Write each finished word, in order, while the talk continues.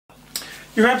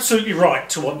You're absolutely right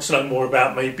to want to know more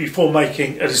about me before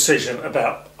making a decision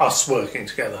about us working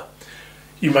together.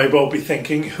 You may well be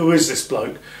thinking, who is this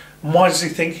bloke and why does he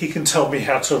think he can tell me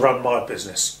how to run my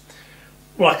business?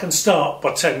 Well, I can start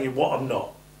by telling you what I'm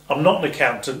not. I'm not an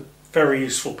accountant, very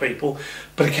useful people,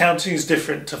 but accounting is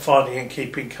different to finding and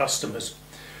keeping customers.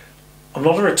 I'm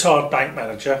not a retired bank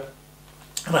manager,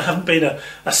 and I haven't been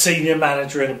a senior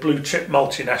manager in a blue chip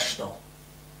multinational.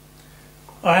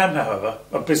 I am, however,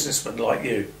 a businessman like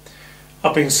you.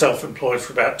 I've been self-employed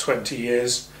for about 20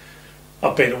 years.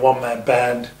 I've been a one-man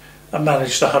band and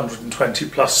managed 120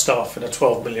 plus staff in a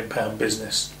 £12 million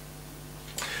business.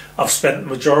 I've spent the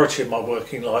majority of my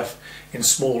working life in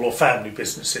small or family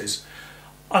businesses.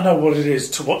 I know what it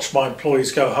is to watch my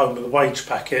employees go home with a wage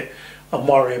packet and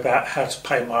worry about how to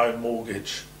pay my own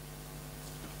mortgage.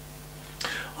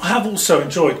 I have also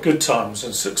enjoyed good times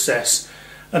and success,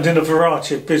 and in a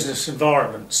variety of business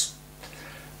environments.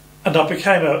 And I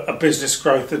became a business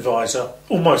growth advisor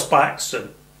almost by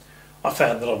accident. I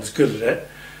found that I was good at it,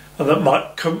 and that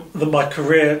my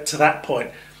career to that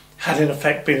point had in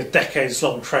effect been a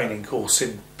decades-long training course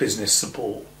in business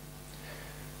support.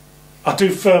 I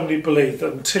do firmly believe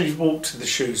that until you've walked in the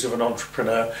shoes of an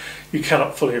entrepreneur, you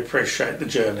cannot fully appreciate the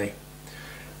journey.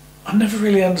 I never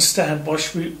really understand why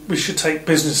we should take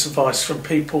business advice from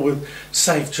people with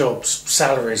safe jobs,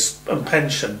 salaries and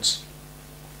pensions.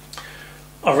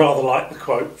 I rather like the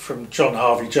quote from John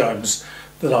Harvey Jones,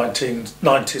 the 1990s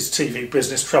TV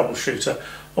business troubleshooter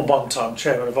and one-time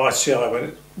chairman of ICI when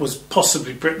it was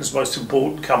possibly Britain's most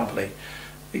important company.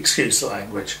 Excuse the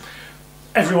language.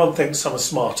 Everyone thinks I'm a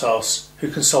smart ass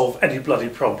who can solve any bloody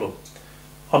problem.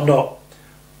 I'm not.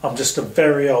 I'm just a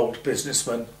very old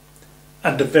businessman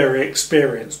and a very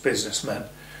experienced businessman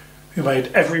who made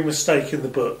every mistake in the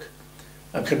book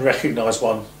and can recognise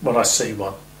one when I see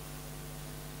one.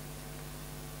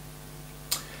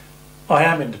 I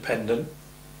am independent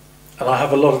and I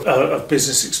have a lot of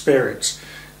business experience,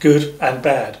 good and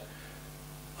bad.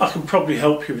 I can probably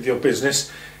help you with your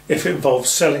business if it involves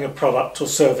selling a product or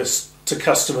service to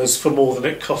customers for more than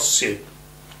it costs you.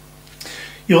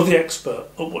 You're the expert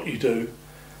at what you do.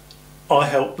 I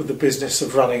help with the business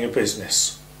of running a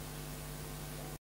business.